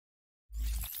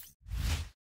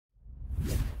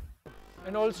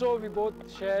And also we both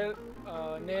share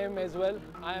name as well.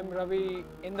 I am Ravi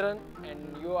Indran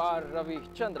and you are Ravi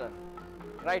Chandran.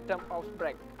 Right arm off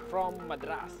break from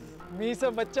Madras.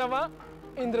 Meesha vachavan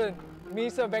Indran.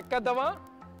 Meesha vaykathavan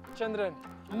Chandran.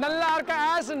 Nallarka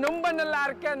ass numba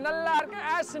nallarka. Nallarka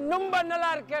ass numba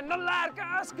nallarka. Nallarka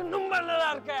ass numba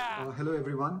nallarka. Hello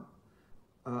everyone.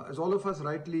 As all of us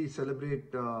rightly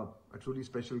celebrate a truly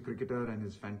special cricketer and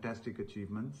his fantastic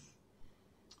achievements,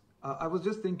 I was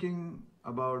just thinking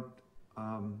about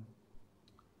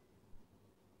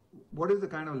what is the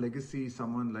kind of legacy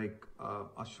someone like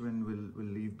Ashwin will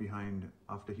leave behind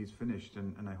after he's finished,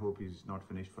 and I hope he's not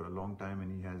finished for a long time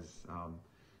and he has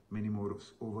many more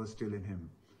overs still in him.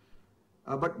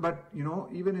 But you know,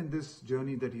 even in this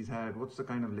journey that he's had, what's the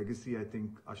kind of legacy I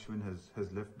think Ashwin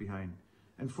has left behind?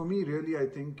 And for me, really, I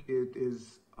think it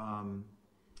is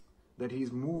that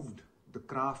he's moved the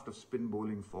craft of spin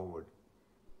bowling forward.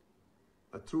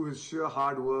 Through his sheer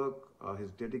hard work,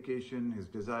 his dedication, his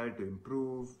desire to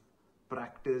improve,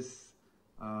 practice,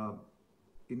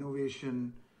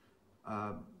 innovation,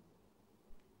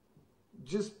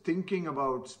 just thinking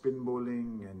about spin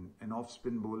bowling and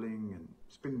off-spin bowling and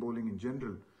spin bowling in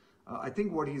general, I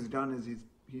think what he's done is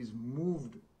he's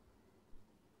moved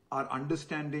our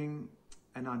understanding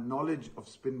and our knowledge of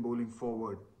spin bowling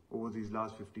forward over these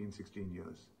last 15, 16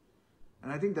 years.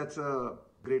 And I think that's a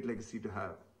great legacy to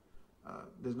have.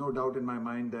 There's no doubt in my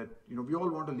mind that, you know, we all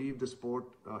want to leave the sport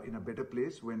in a better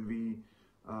place when we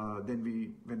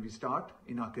start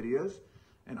in our careers.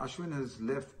 And Ashwin has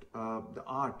left the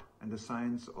art and the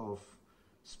science of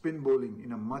spin bowling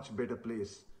in a much better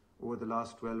place over the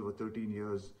last 12 or 13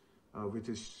 years with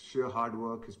his sheer hard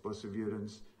work, his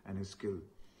perseverance and his skill.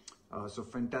 So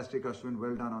fantastic, Ashwin.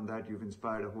 Well done on that. You've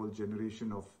inspired a whole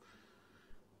generation of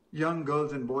young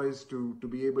girls and boys to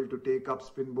be able to take up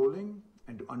spin bowling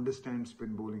and to understand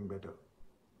spin bowling better.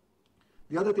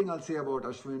 The other thing I'll say about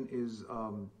Ashwin is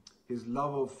his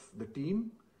love of the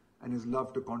team and his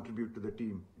love to contribute to the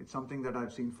team. It's something that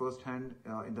I've seen firsthand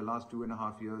in the last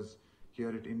 2.5 years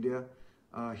here at India.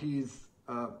 He's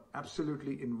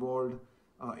absolutely involved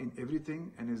in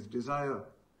everything, and his desire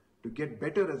to get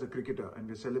better as a cricketer, and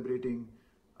we're celebrating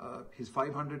his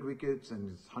 500 wickets and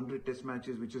his 100 test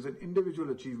matches, which is an individual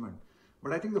achievement.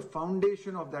 But I think the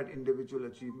foundation of that individual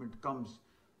achievement comes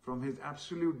from his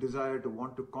absolute desire to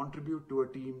want to contribute to a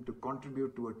team, to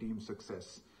contribute to a team's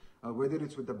success. Whether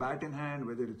it's with the bat in hand,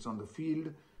 whether it's on the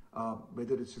field,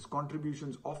 whether it's his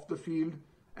contributions off the field,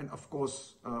 and of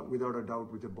course, without a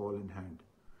doubt, with the ball in hand.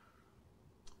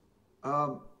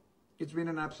 It's been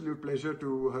an absolute pleasure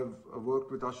to have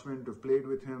worked with Ashwin, to have played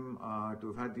with him, to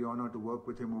have had the honor to work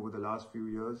with him over the last few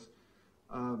years.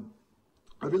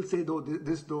 I will say though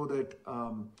that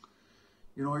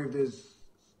you know, if there's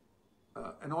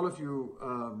and all of you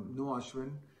know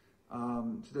Ashwin,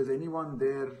 so there's anyone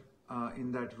there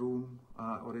in that room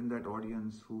or in that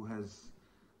audience who has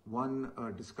won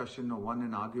a discussion or won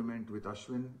an argument with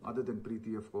Ashwin, other than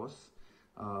Preeti, of course,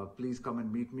 please come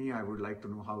and meet me. I would like to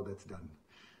know how that's done.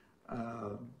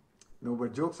 No,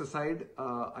 but jokes aside,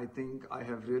 I think I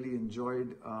have really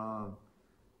enjoyed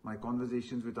my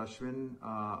conversations with Ashwin.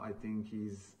 I think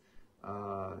he's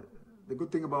the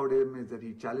good thing about him is that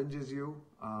he challenges you,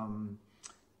 and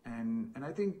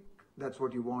I think that's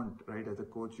what you want, right? As a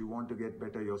coach, you want to get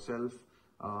better yourself.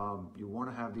 You want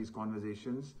to have these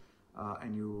conversations,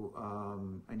 and you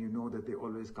know that they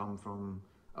always come from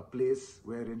a place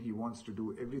wherein he wants to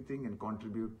do everything and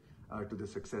contribute to the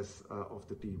success of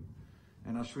the team.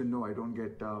 And Ashwin, no, I don't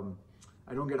get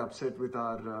upset with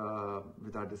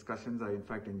our discussions. I in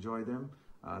fact enjoy them.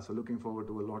 So looking forward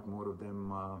to a lot more of them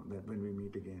that when we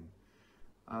meet again.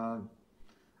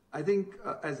 I think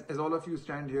as all of you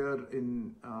stand here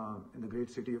in the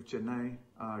great city of Chennai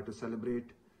to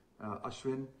celebrate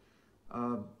Ashwin,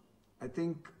 I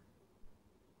think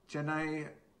Chennai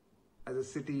as a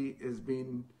city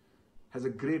has a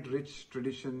great rich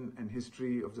tradition and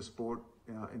history of the sport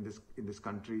in this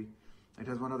country. It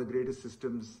has one of the greatest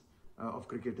systems of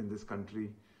cricket in this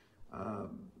country.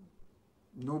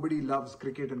 Nobody loves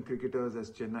cricket and cricketers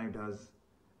as Chennai does.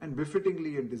 And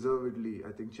befittingly and deservedly,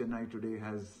 I think Chennai today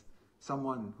has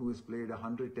someone who has played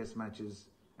 100 test matches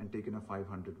and taken a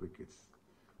 500 wickets.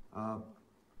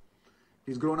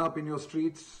 He's grown up in your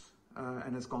streets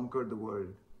and has conquered the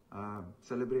world.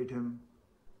 Celebrate him,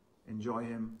 enjoy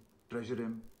him, treasure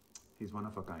him. He's one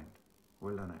of a kind.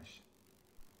 Well done, Ash.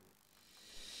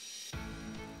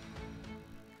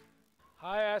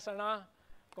 Hi Asana,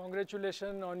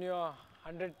 congratulations on your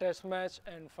 100 test match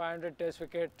and 500 test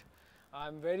wicket.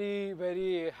 I'm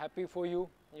very happy for you,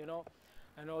 you know.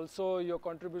 and also your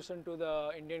contribution to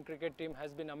the Indian cricket team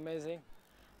has been amazing.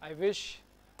 I wish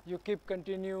you keep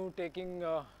continue taking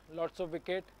lots of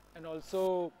wicket, and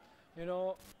also, you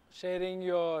know, sharing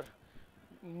your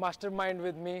mastermind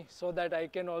with me so that I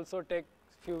can also take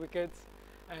few wickets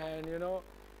and, you know,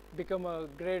 become a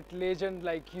great legend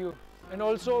like you. And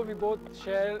also we both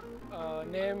share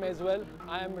name as well.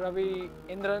 I am Ravi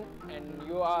Indran and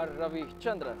you are Ravi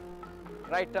Chandran,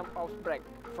 right arm off break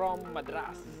from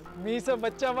Madras. Meesha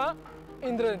vachavan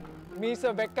Indran,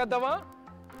 Meesha vaykathavan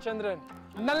Chandran.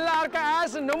 Nallarka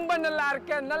ass number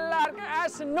nallarka, nallarka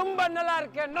ass number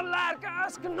nallarka, nallarka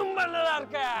ass number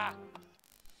nallarka.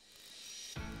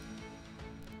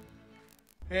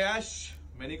 Hey Ash,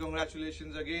 many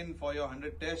congratulations again for your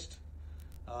 100th test.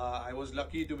 I was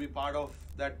lucky to be part of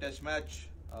that test match.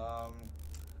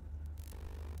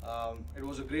 It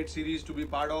was a great series to be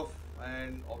part of,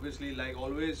 and obviously, like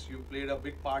always, you played a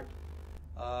big part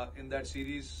in that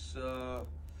series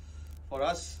for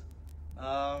us.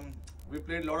 We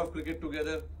played a lot of cricket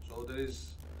together, so there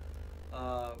is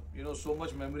so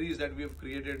much memories that we have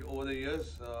created over the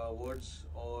years. Words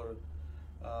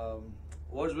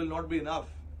will not be enough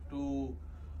to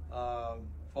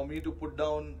for me to put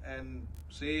down and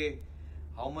say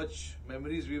how much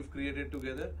memories we've created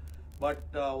together. But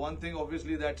one thing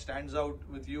obviously that stands out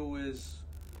with you is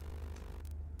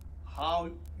how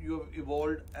you have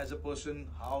evolved as a person,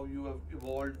 how you have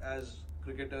evolved as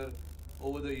cricketer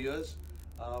over the years.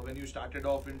 When you started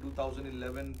off in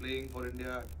 2011 playing for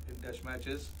India in test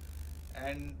matches,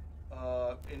 and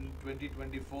in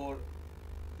 2024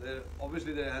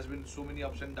 there has been so many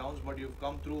ups and downs, but you've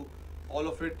come through all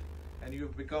of it and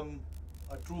you've become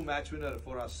a true match winner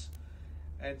for us.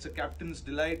 And it's a captain's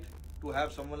delight to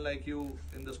have someone like you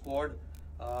in the squad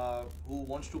who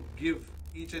wants to give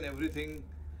each and everything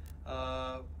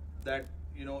that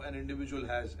an individual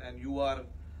has, and you are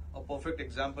a perfect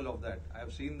example of that. I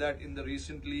have seen that in the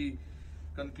recently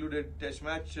concluded test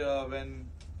match when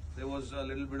there was a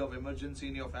little bit of emergency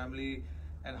in your family,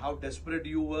 and how desperate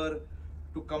you were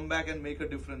to come back and make a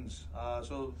difference.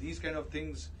 So these kind of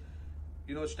things,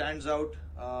 stands out,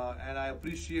 and I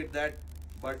appreciate that.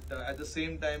 But at the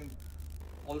same time,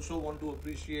 also want to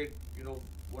appreciate,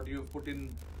 what you have put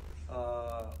in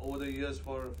over the years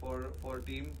for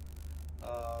team.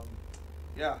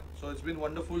 So it's been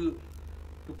wonderful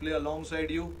to play alongside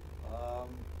you,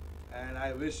 and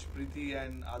I wish Preeti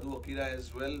and Adu Akira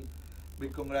as well.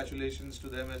 Big congratulations to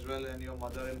them as well, and your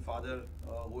mother and father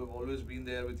who have always been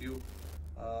there with you.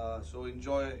 So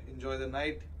enjoy the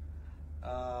night.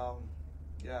 A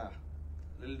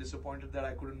little disappointed that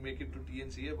I couldn't make it to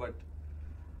TNCA, but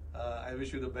I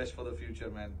wish you the best for the future,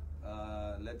 man.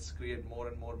 Let's create more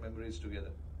and more memories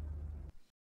together.